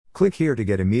Click here to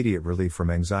get immediate relief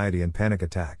from anxiety and panic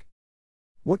attack.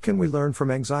 What can we learn from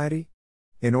anxiety?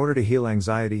 In order to heal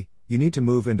anxiety, you need to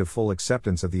move into full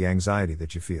acceptance of the anxiety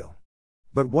that you feel.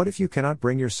 But what if you cannot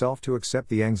bring yourself to accept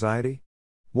the anxiety?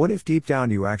 What if deep down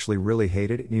you actually really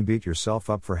hate it and you beat yourself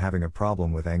up for having a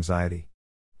problem with anxiety?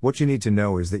 What you need to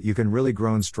know is that you can really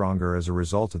grow stronger as a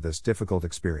result of this difficult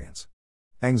experience.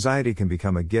 Anxiety can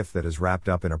become a gift that is wrapped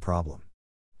up in a problem.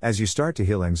 As you start to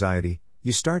heal anxiety,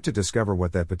 you start to discover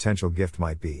what that potential gift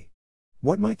might be.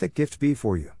 What might that gift be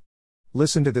for you?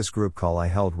 Listen to this group call I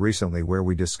held recently where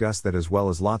we discussed that as well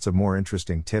as lots of more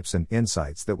interesting tips and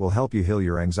insights that will help you heal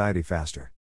your anxiety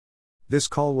faster. This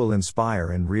call will inspire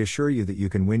and reassure you that you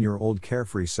can win your old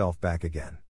carefree self back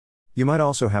again. You might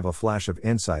also have a flash of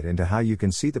insight into how you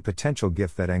can see the potential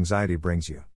gift that anxiety brings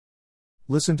you.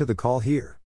 Listen to the call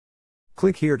here.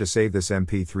 Click here to save this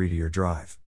MP3 to your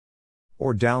drive.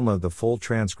 Or download the full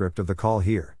transcript of the call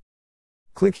here.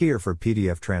 Click here for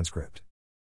PDF transcript.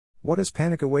 What has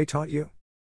Panic Away taught you?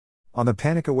 On the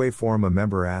Panic Away forum, a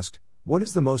member asked, "What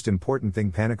is the most important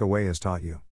thing Panic Away has taught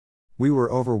you?" We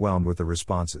were overwhelmed with the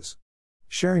responses.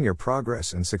 Sharing your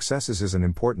progress and successes is an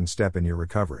important step in your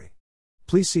recovery.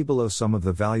 Please see below some of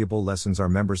the valuable lessons our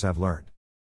members have learned.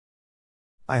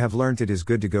 I have learned it is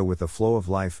good to go with the flow of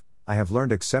life. I have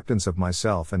learned acceptance of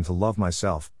myself and to love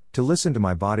myself, to listen to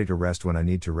my body, to rest when I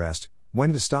need to rest,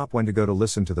 when to stop, when to go, to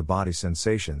listen to the body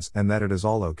sensations, and that it is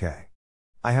all okay.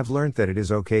 I have learned that it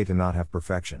is okay to not have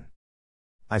perfection.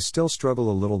 I still struggle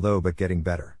a little though, but getting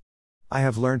better. I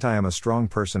have learned I am a strong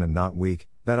person and not weak,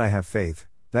 that I have faith,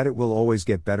 that it will always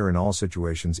get better in all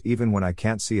situations even when I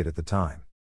can't see it at the time.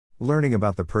 Learning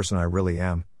about the person I really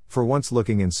am, for once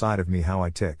looking inside of me how I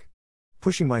tick.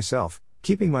 Pushing myself,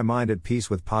 keeping my mind at peace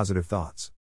with positive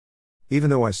thoughts. Even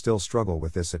though I still struggle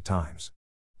with this at times.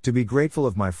 To be grateful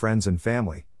of my friends and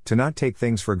family, to not take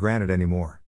things for granted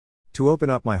anymore. To open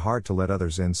up my heart to let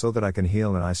others in so that I can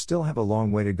heal, and I still have a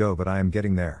long way to go, but I am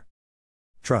getting there.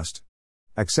 Trust.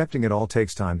 Accepting it all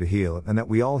takes time to heal, and that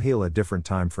we all heal at different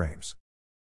time frames.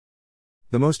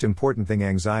 The most important thing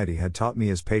anxiety had taught me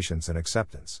is patience and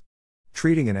acceptance.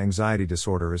 Treating an anxiety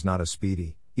disorder is not a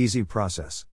speedy, easy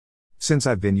process. Since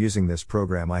I've been using this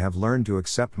program, I have learned to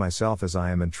accept myself as I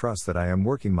am and trust that I am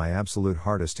working my absolute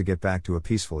hardest to get back to a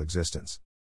peaceful existence.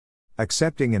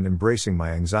 Accepting and embracing my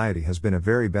anxiety has been a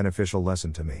very beneficial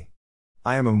lesson to me.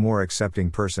 I am a more accepting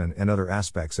person in other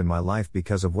aspects in my life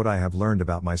because of what I have learned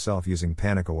about myself using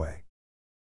Panic Away.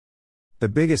 The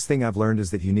biggest thing I've learned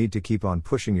is that you need to keep on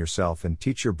pushing yourself and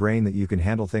teach your brain that you can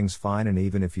handle things fine, and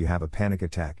even if you have a panic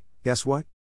attack, guess what?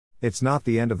 It's not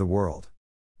the end of the world.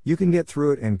 You can get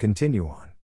through it and continue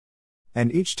on.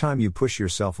 And each time you push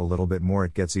yourself a little bit more,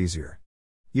 it gets easier.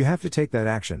 You have to take that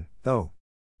action, though.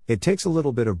 It takes a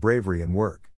little bit of bravery and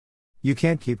work. You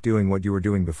can't keep doing what you were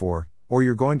doing before, or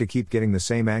you're going to keep getting the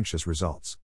same anxious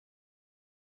results.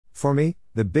 For me,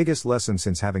 the biggest lesson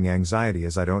since having anxiety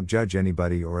is I don't judge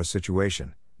anybody or a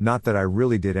situation, not that I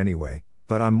really did anyway,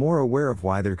 but I'm more aware of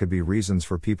why there could be reasons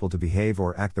for people to behave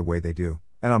or act the way they do,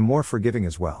 and I'm more forgiving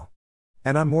as well.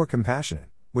 And I'm more compassionate,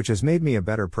 which has made me a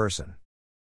better person.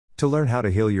 To learn how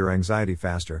to heal your anxiety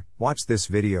faster, watch this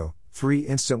video, 3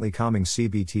 Instantly Calming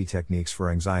CBT Techniques for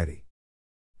Anxiety.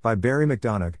 By Barry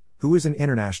McDonough, who is an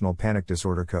international panic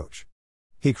disorder coach.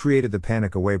 He created the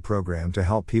Panic Away program to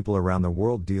help people around the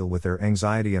world deal with their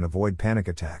anxiety and avoid panic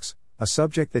attacks, a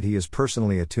subject that he is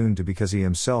personally attuned to because he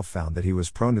himself found that he was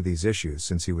prone to these issues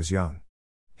since he was young.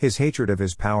 His hatred of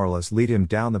his powerless lead him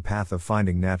down the path of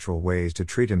finding natural ways to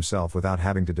treat himself without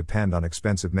having to depend on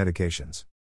expensive medications.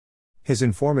 His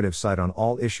informative site on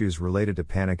all issues related to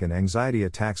panic and anxiety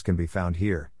attacks can be found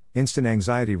here. Instant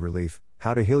Anxiety Relief,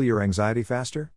 How to Heal Your Anxiety Faster?